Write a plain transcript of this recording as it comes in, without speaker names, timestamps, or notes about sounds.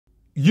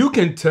You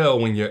can tell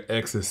when your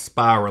ex is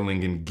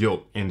spiraling in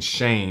guilt and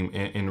shame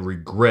and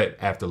regret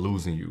after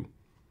losing you.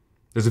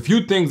 There's a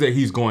few things that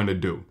he's going to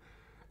do,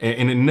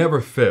 and it never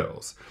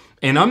fails.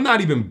 And I'm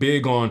not even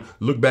big on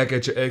look back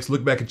at your ex,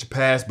 look back at your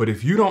past, but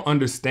if you don't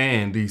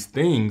understand these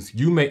things,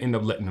 you may end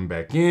up letting them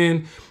back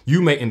in.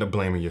 You may end up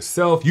blaming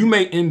yourself. You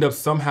may end up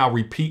somehow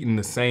repeating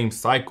the same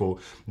cycle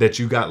that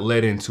you got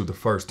led into the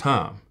first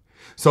time.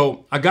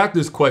 So I got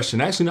this question,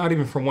 actually not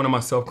even from one of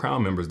my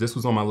Self-Crown members. This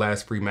was on my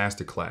last free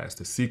masterclass,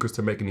 the Secrets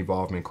to Making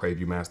Evolvement Crave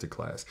You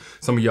masterclass.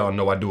 Some of y'all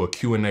know I do a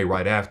Q&A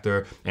right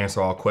after, answer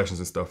all questions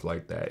and stuff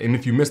like that. And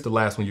if you missed the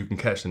last one, you can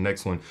catch the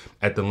next one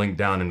at the link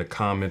down in the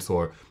comments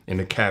or in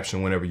the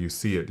caption whenever you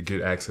see it to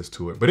get access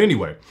to it. But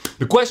anyway,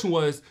 the question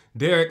was,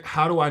 Derek,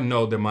 how do I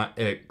know that my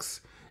ex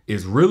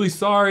is really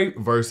sorry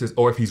versus,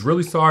 or if he's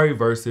really sorry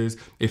versus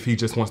if he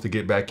just wants to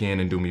get back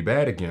in and do me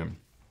bad again?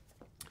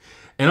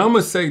 And I'm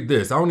gonna say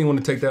this, I don't even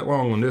want to take that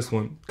long on this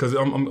one because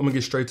I'm gonna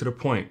get straight to the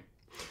point.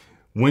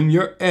 When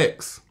your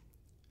ex,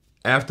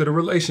 after the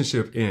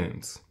relationship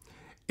ends,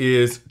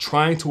 is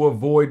trying to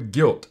avoid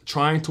guilt,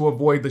 trying to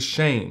avoid the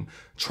shame,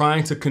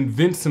 trying to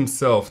convince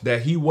himself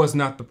that he was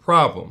not the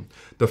problem,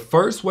 the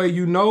first way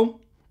you know,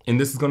 and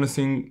this is gonna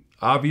seem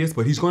obvious,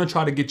 but he's going to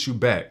try to get you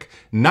back.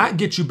 Not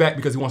get you back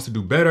because he wants to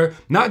do better.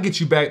 Not get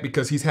you back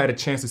because he's had a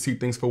chance to see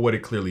things for what it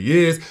clearly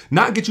is.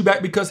 Not get you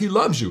back because he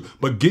loves you,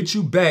 but get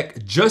you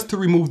back just to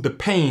remove the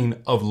pain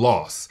of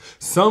loss.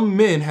 Some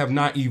men have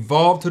not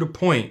evolved to the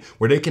point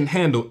where they can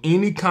handle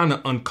any kind of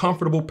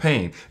uncomfortable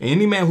pain. And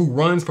any man who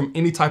runs from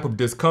any type of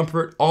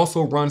discomfort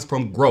also runs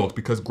from growth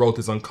because growth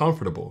is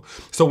uncomfortable.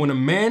 So when a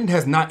man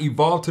has not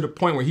evolved to the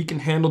point where he can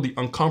handle the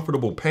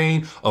uncomfortable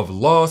pain of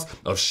loss,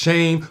 of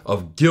shame,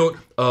 of guilt,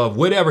 of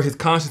whatever his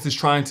conscience is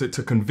trying to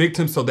convict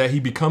him so that he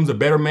becomes a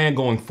better man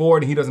going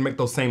forward and he doesn't make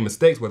those same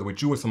mistakes, whether with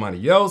you or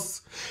somebody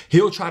else,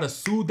 he'll try to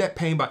soothe that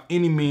pain by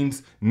any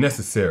means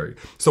necessary.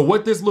 So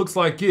what this looks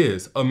like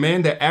is a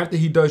man that after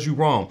he does you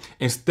wrong,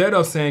 instead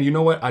of saying, you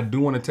know what, I do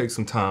want to take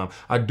some time,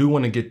 I do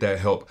want to get that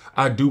help,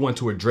 I do want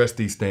to address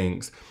these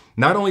things.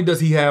 Not only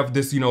does he have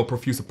this,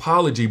 profuse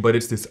apology, but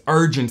it's this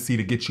urgency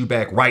to get you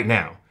back right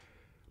now.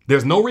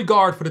 There's no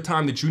regard for the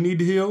time that you need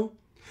to heal.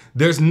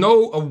 There's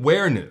no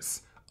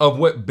awareness of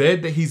what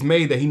bed that he's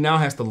made that he now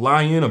has to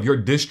lie in, of your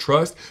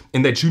distrust,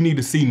 and that you need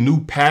to see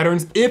new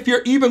patterns if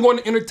you're even going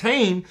to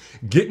entertain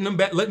getting them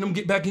back, letting them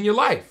get back in your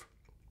life.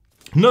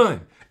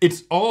 None.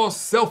 It's all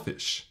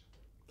selfish.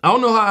 I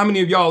don't know how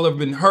many of y'all have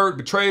been hurt,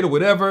 betrayed, or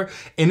whatever,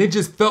 and it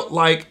just felt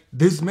like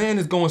this man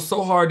is going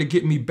so hard to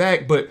get me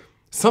back, but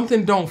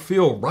something don't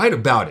feel right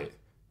about it.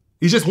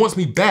 He just wants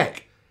me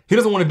back. He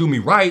doesn't want to do me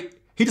right.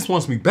 He just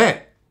wants me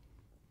back.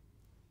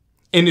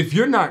 And if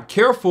you're not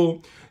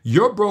careful,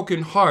 your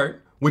broken heart,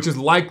 which is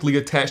likely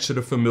attached to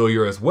the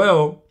familiar as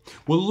well,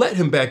 will let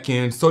him back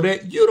in so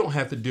that you don't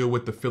have to deal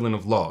with the feeling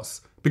of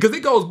loss. Because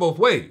it goes both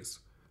ways.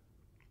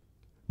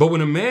 But when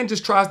a man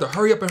just tries to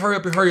hurry up and hurry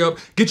up and hurry up,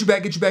 get you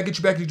back, get you back, get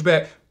you back, get you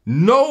back,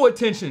 no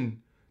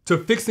attention to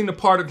fixing the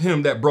part of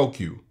him that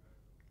broke you.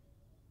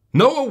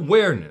 No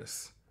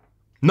awareness.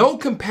 No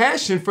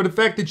compassion for the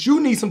fact that you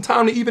need some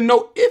time to even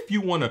know if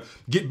you want to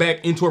get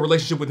back into a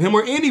relationship with him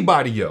or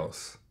anybody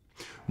else.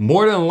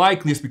 More than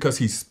likely, it's because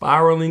he's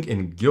spiraling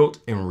in guilt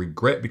and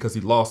regret because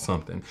he lost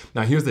something.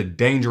 Now, here's the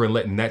danger in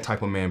letting that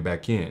type of man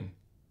back in.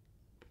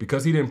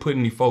 Because he didn't put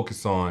any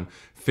focus on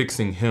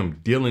fixing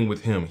him, dealing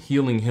with him,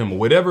 healing him, or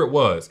whatever it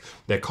was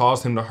that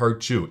caused him to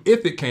hurt you.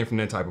 If it came from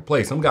that type of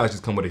place. Some guys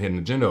just come with a hidden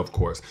agenda, of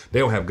course. They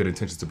don't have good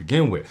intentions to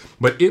begin with.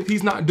 But if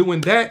he's not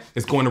doing that,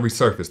 it's going to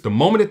resurface. The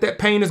moment that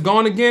pain is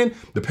gone again,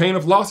 the pain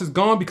of loss is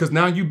gone because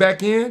now you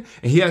back in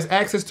and he has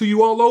access to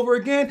you all over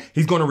again,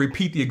 he's going to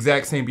repeat the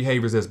exact same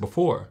behaviors as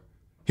before.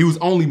 He was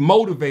only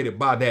motivated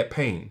by that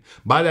pain,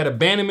 by that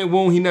abandonment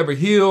wound he never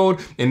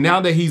healed. And now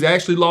that he's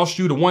actually lost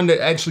you, the one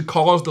that actually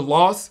caused the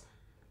loss,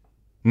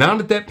 now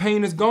that that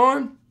pain is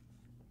gone,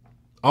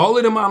 all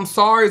of them I'm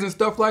sorry's and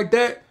stuff like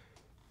that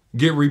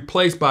get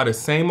replaced by the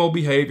same old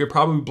behavior,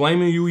 probably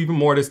blaming you even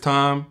more this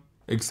time,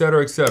 et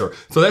cetera, et cetera.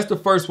 So that's the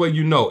first way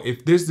you know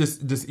if there's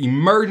this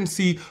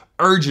emergency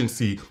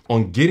urgency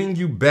on getting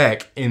you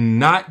back and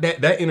not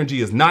that energy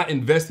is not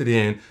invested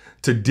in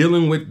to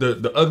dealing with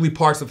the ugly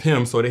parts of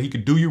him so that he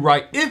could do you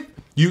right. If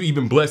you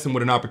even bless him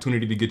with an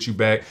opportunity to get you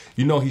back,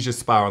 you know he's just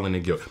spiraling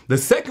in guilt. The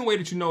second way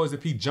that you know is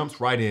if he jumps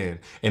right in,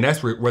 and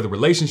that's where the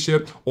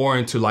relationship or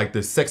into like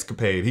this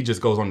sexcapade, he just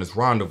goes on this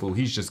rendezvous.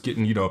 He's just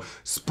getting,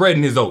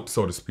 spreading his oats,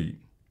 so to speak.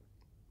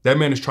 That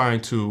man is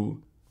trying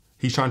to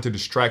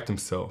distract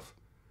himself.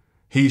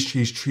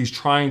 He's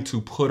trying to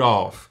put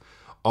off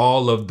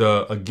all of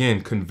the,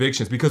 again,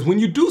 convictions. Because when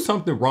you do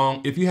something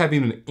wrong, if you have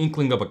even an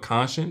inkling of a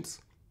conscience,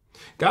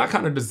 God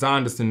kind of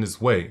designed us in this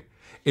way.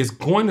 It's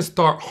going to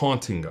start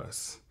haunting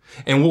us.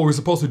 And what we're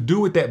supposed to do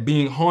with that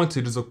being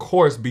haunted is, of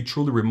course, be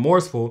truly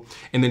remorseful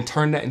and then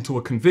turn that into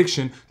a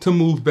conviction to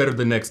move better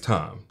the next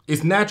time.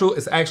 It's natural.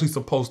 It's actually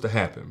supposed to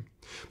happen.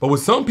 But what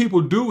some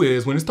people do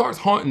is when it starts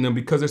haunting them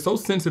because they're so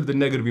sensitive to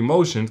negative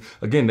emotions,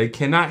 again, they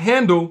cannot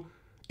handle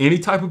any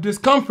type of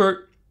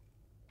discomfort.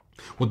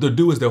 What they'll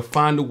do is they'll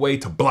find a way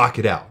to block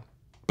it out.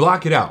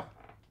 Block it out.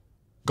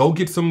 Go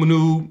get some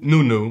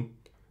new.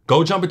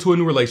 Go jump into a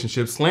new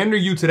relationship, slander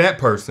you to that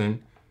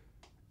person,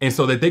 and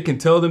so that they can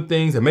tell them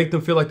things and make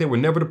them feel like they were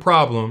never the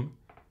problem.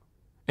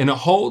 And the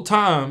whole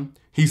time,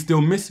 he's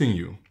still missing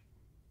you.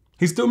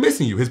 He's still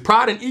missing you. His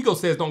pride and ego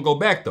says don't go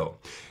back though.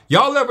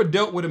 Y'all ever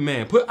dealt with a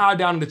man? Put I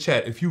down in the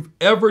chat if you've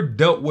ever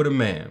dealt with a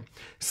man.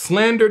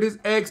 Slandered his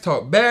ex,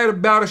 talked bad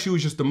about her. She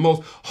was just the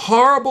most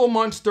horrible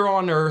monster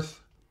on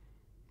earth.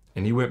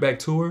 And he went back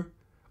to her?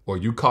 Or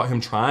you caught him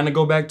trying to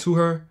go back to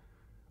her?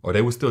 Or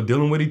they were still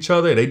dealing with each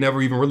other? They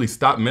never even really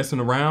stopped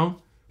messing around?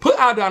 Put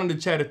I down in the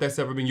chat if that's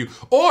ever been you.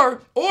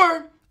 Or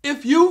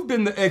if you've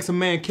been the ex, a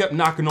man kept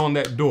knocking on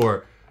that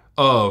door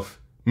of,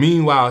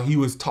 meanwhile, he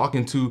was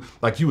talking to,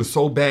 like you was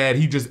so bad,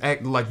 he just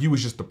acted like you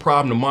was just the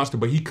problem, the monster,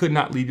 but he could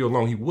not leave you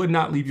alone. He would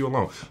not leave you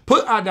alone.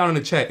 Put I down in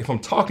the chat if I'm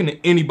talking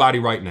to anybody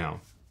right now.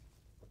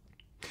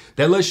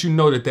 That lets you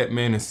know that that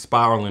man is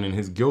spiraling in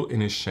his guilt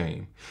and his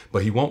shame,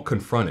 but he won't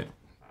confront it.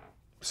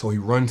 So he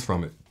runs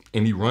from it,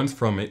 and he runs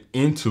from it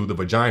into the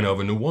vagina of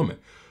a new woman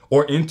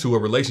or into a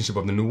relationship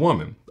of the new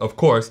woman. Of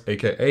course,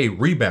 AKA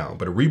rebound,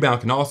 but a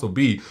rebound can also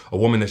be a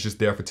woman that's just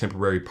there for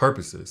temporary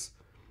purposes.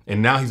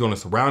 And now he's going to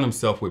surround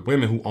himself with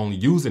women who only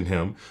using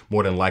him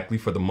more than likely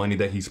for the money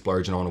that he's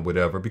splurging on or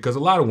whatever. Because a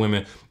lot of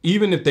women,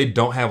 even if they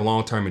don't have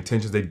long-term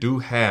intentions, they do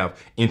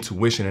have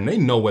intuition and they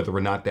know whether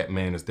or not that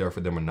man is there for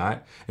them or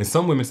not. And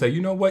some women say,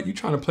 you know what? You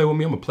trying to play with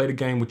me? I'm going to play the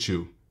game with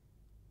you.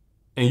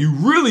 And you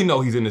really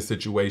know he's in this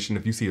situation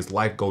if you see his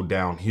life go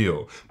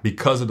downhill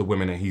because of the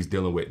women that he's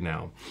dealing with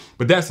now.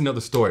 But that's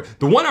another story.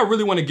 The one I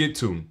really want to get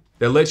to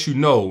that lets you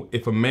know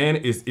if a man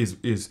is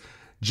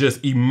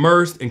just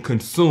immersed and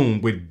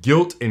consumed with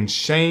guilt and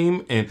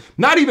shame and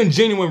not even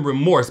genuine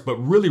remorse, but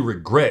really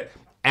regret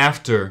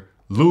after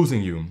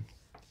losing you,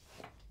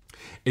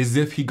 is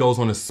if he goes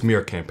on a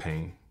smear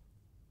campaign.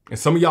 And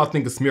some of y'all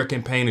think a smear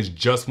campaign is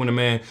just when a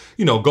man,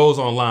 goes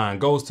online,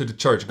 goes to the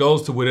church,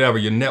 goes to whatever,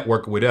 your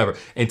network or whatever,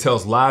 and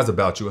tells lies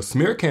about you. A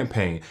smear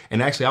campaign,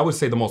 and actually I would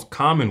say the most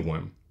common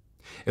one,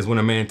 is when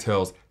a man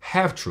tells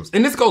half-truths.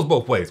 And this goes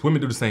both ways.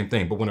 Women do the same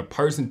thing. But when a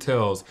person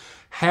tells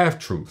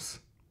half-truths,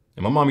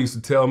 and my mom used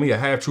to tell me a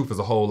half-truth is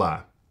a whole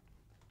lie.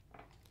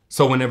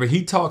 So whenever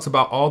he talks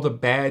about all the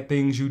bad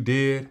things you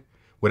did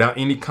without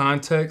any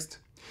context,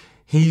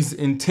 he's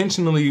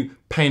intentionally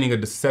painting a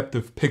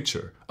deceptive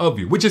picture of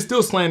you, which is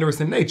still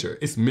slanderous in nature.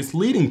 It's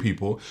misleading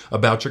people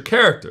about your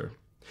character.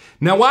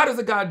 Now, why does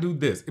a guy do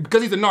this?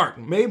 Because he's a narc?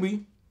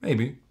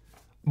 Maybe.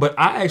 But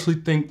I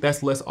actually think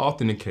that's less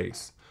often the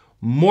case.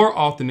 More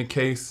often the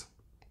case,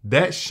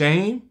 that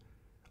shame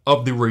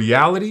of the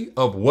reality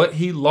of what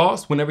he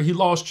lost whenever he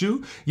lost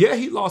you. Yeah,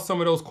 he lost some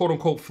of those quote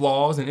unquote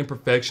flaws and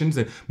imperfections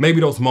and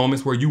maybe those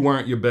moments where you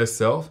weren't your best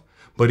self,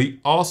 but he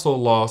also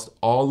lost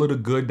all of the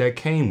good that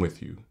came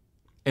with you.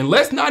 And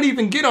let's not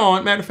even get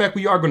on, matter of fact,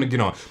 we are going to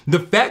get on the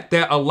fact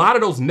that a lot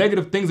of those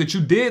negative things that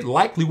you did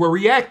likely were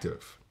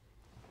reactive.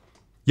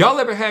 Y'all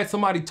ever had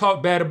somebody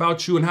talk bad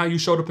about you and how you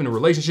showed up in a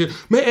relationship?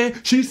 Man,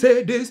 she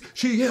said this,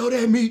 she yelled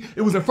at me,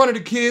 it was in front of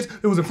the kids,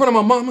 it was in front of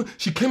my mama,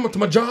 she came up to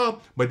my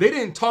job. But they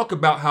didn't talk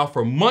about how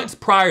for months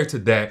prior to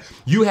that,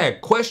 you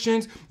had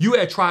questions, you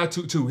had tried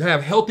to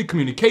have healthy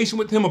communication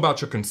with him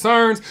about your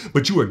concerns,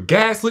 but you were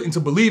gaslit into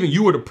believing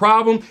you were the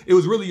problem. It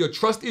was really your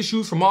trust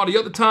issues from all the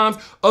other times.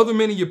 Other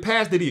men in your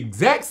past did the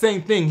exact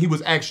same thing he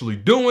was actually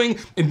doing.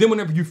 And then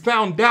whenever you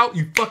found out,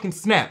 you fucking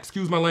snapped,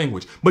 excuse my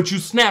language, but you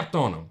snapped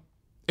on him.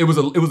 It was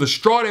a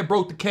straw that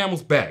broke the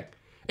camel's back.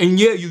 And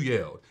yeah, you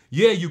yelled.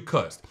 Yeah, you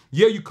cussed.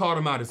 Yeah, you called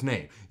him out his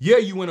name. Yeah,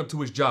 you went up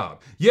to his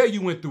job. Yeah,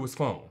 you went through his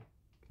phone.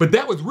 But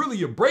that was really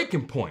your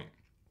breaking point.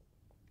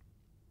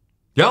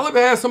 Y'all ever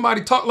had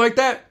somebody talk like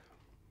that?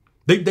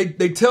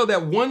 They tell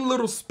that one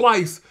little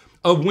splice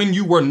of when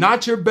you were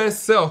not your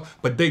best self,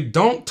 but they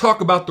don't talk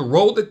about the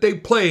role that they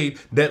played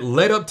that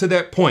led up to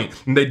that point.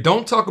 And they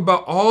don't talk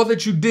about all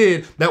that you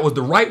did that was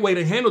the right way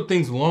to handle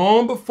things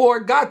long before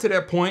it got to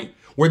that point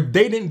where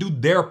they didn't do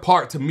their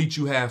part to meet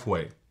you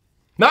halfway.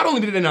 Not only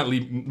did they not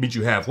meet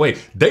you halfway,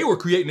 they were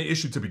creating the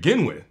issue to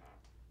begin with.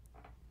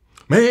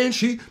 Man,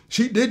 she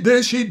did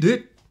this,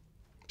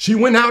 she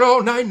went out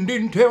all night and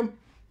didn't tell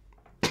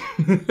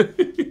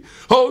me.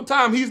 Whole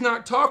time he's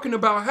not talking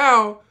about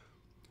how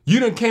you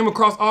done came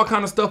across all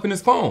kind of stuff in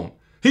his phone.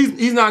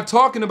 He's not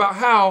talking about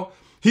how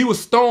he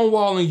was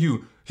stonewalling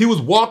you. He was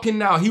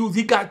walking out.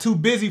 He got too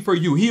busy for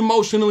you. He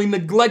emotionally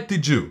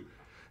neglected you.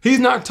 He's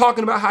not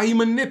talking about how he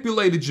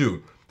manipulated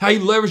you, how he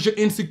leveraged your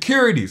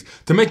insecurities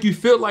to make you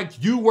feel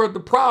like you were the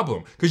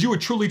problem because you were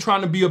truly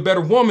trying to be a better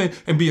woman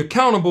and be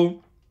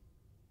accountable.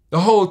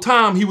 The whole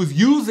time he was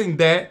using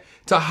that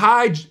to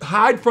hide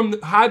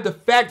the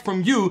fact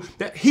from you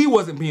that he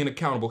wasn't being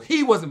accountable.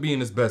 He wasn't being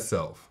his best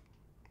self.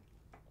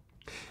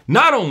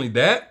 Not only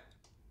that,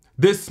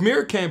 this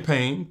smear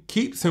campaign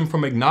keeps him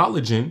from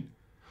acknowledging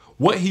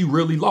what he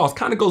really lost.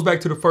 Kind of goes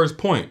back to the first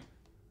point.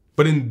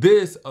 But in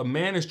this, a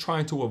man is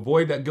trying to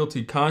avoid that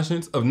guilty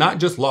conscience of not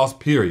just lost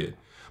period,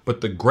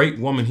 but the great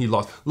woman he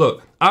lost.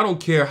 Look, I don't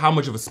care how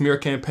much of a smear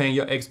campaign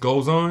your ex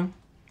goes on.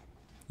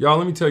 Y'all,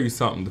 let me tell you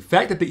something. The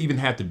fact that they even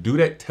have to do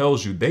that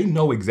tells you they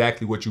know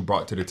exactly what you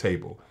brought to the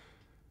table.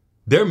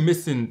 They're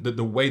missing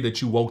the way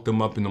that you woke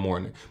them up in the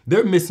morning.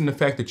 They're missing the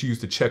fact that you used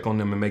to check on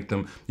them and make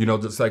them,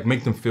 just like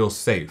make them feel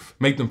safe,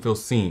 make them feel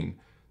seen.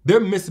 They're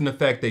missing the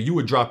fact that you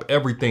would drop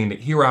everything to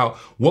hear out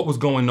what was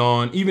going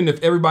on. Even if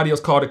everybody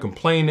else called it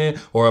complaining,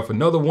 or if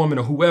another woman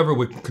or whoever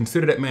would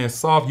consider that man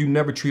soft, you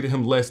never treated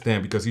him less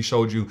than because he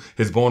showed you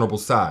his vulnerable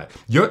side.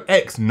 Your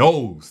ex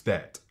knows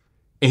that,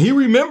 and he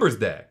remembers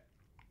that.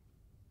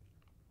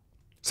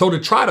 So to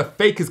try to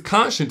fake his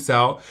conscience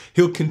out,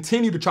 he'll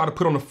continue to try to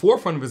put on the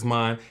forefront of his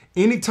mind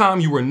anytime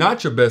you were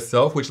not your best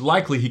self, which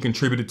likely he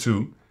contributed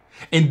to.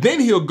 And then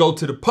he'll go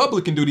to the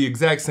public and do the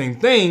exact same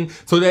thing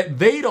so that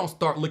they don't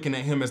start looking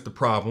at him as the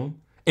problem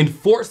and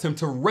force him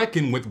to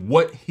reckon with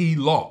what he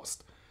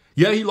lost.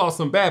 Yeah, he lost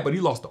some bad, but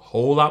he lost a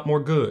whole lot more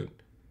good.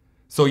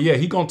 So yeah,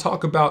 he gonna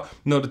talk about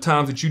the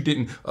times that you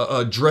didn't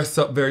dress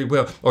up very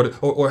well,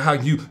 or how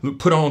you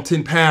put on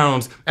 10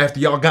 pounds after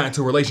y'all got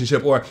into a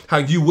relationship, or how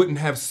you wouldn't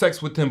have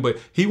sex with him. But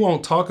he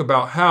won't talk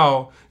about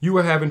how you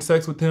were having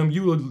sex with him,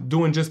 you were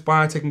doing just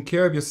fine, taking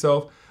care of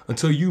yourself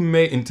until he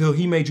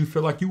made you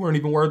feel like you weren't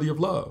even worthy of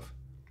love,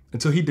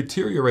 until he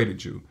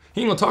deteriorated you.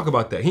 He ain't gonna talk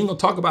about that. He ain't gonna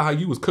talk about how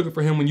you was cooking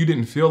for him when you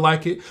didn't feel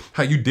like it,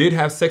 how you did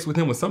have sex with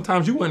him when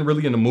sometimes you weren't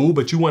really in the mood,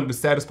 but you wanted to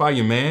satisfy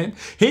your man.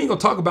 He ain't gonna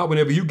talk about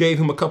whenever you gave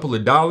him a couple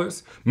of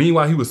dollars,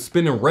 meanwhile he was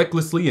spending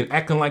recklessly and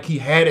acting like he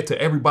had it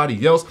to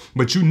everybody else,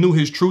 but you knew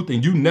his truth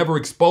and you never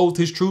exposed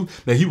his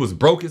truth, that he was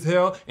broke as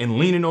hell and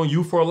leaning on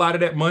you for a lot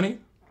of that money.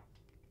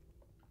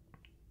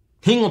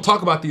 He ain't gonna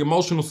talk about the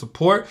emotional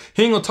support.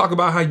 He ain't gonna talk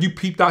about how you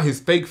peeped out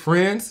his fake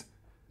friends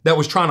that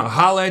was trying to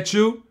holler at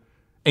you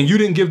and you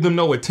didn't give them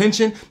no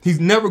attention. He's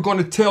never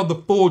gonna tell the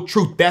full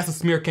truth. That's a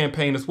smear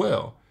campaign as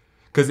well,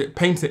 because it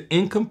paints an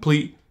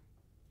incomplete,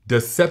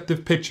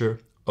 deceptive picture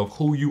of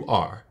who you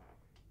are.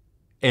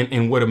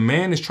 And what a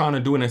man is trying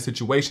to do in that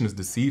situation is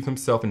deceive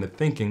himself into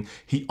thinking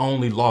he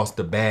only lost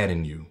the bad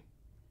in you.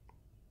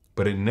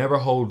 But it never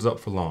holds up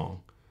for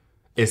long,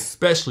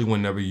 especially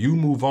whenever you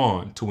move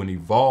on to an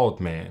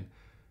evolved man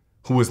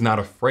who is not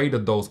afraid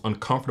of those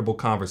uncomfortable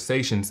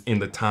conversations in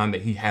the time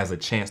that he has a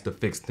chance to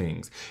fix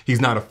things.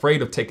 He's not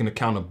afraid of taking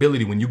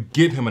accountability when you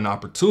give him an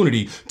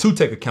opportunity to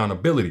take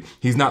accountability.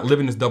 He's not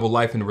living this double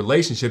life in a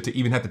relationship to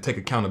even have to take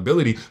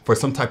accountability for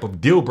some type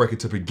of deal breaker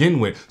to begin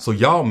with. So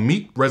y'all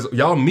meet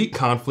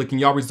conflict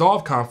and y'all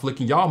resolve conflict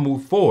and y'all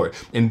move forward.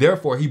 And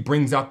therefore he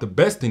brings out the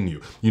best in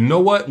you. You know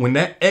what? When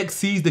that ex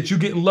sees that you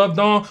getting loved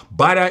on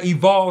by that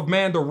evolved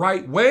man the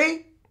right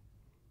way,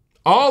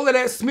 all of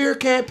that smear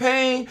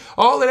campaign,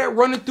 all of that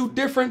running through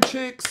different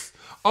chicks,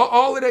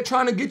 all of that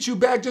trying to get you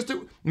back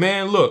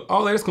man, look,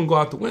 all of that's gonna go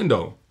out the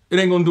window. It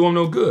ain't gonna do him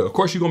no good. Of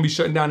course, you're gonna be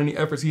shutting down any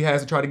efforts he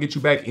has to try to get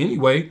you back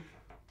anyway.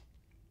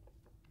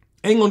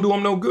 Ain't gonna do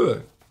him no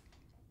good.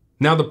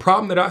 Now, the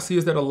problem that I see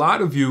is that a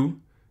lot of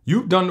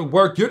you've done the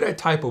work. You're that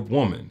type of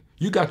woman.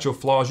 You got your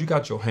flaws, you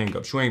got your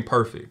hangups. You ain't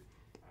perfect.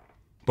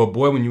 But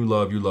boy, when you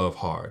love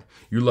hard.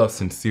 You love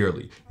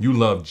sincerely. You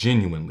love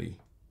genuinely.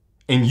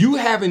 And you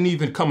haven't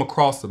even come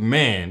across a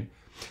man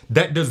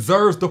that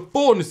deserves the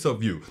fullness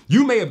of you.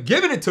 You may have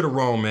given it to the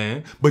wrong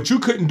man, but you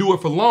couldn't do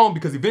it for long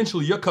because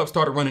eventually your cup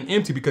started running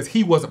empty because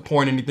he wasn't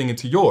pouring anything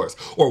into yours.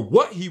 Or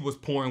what he was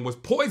pouring was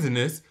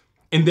poisonous,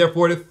 and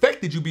therefore it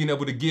affected you being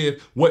able to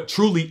give what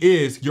truly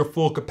is your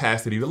full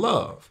capacity to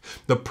love.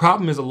 The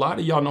problem is a lot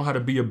of y'all know how to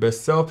be your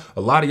best self.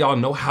 A lot of y'all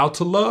know how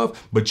to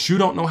love, but you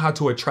don't know how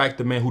to attract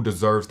the man who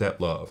deserves that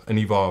love, an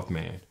evolved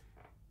man.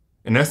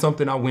 And that's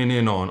something I went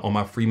in on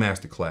my free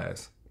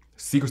masterclass,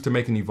 Secrets to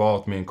Making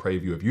Evolved Men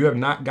Crave You. If you have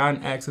not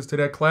gotten access to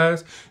that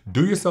class,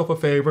 do yourself a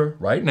favor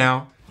right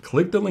now.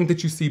 Click the link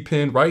that you see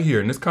pinned right here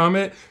in this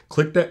comment.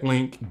 Click that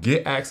link,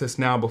 get access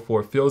now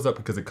before it fills up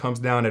because it comes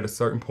down at a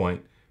certain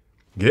point.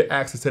 Get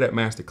access to that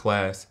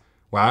masterclass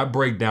where I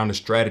break down the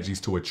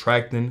strategies to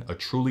attracting a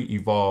truly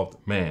evolved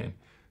man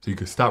so you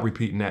can stop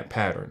repeating that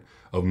pattern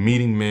of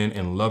meeting men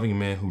and loving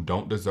men who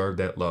don't deserve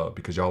that love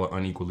because y'all are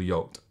unequally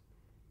yoked.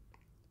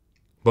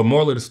 But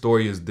moral of the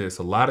story is this: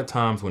 a lot of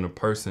times when a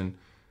person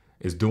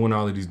is doing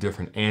all of these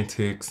different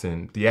antics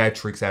and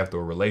theatrics after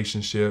a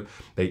relationship,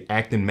 they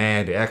acting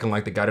mad, they acting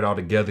like they got it all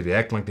together, they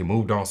acting like they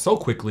moved on so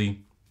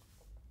quickly,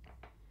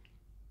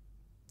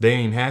 they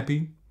ain't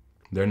happy,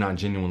 they're not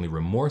genuinely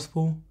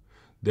remorseful,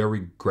 they're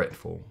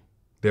regretful,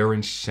 they're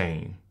in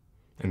shame,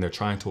 and they're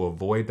trying to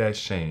avoid that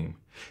shame,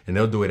 and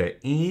they'll do it at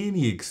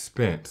any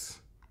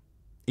expense,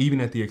 even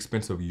at the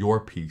expense of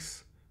your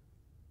peace.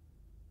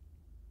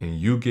 And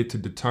you get to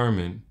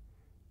determine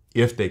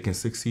if they can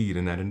succeed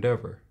in that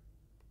endeavor.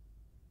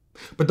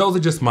 But those are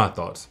just my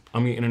thoughts.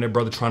 I'm your internet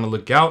brother trying to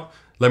look out.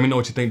 Let me know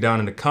what you think down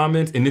in the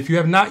comments. And if you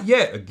have not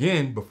yet,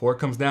 again, before it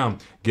comes down,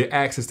 get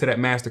access to that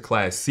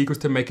masterclass, Secrets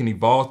to Making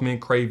Evolved Men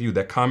Crave You.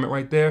 That comment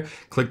right there,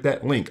 click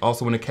that link.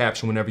 Also in the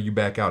caption whenever you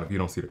back out if you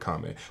don't see the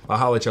comment. I'll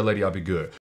holler at y'all later. Y'all be good.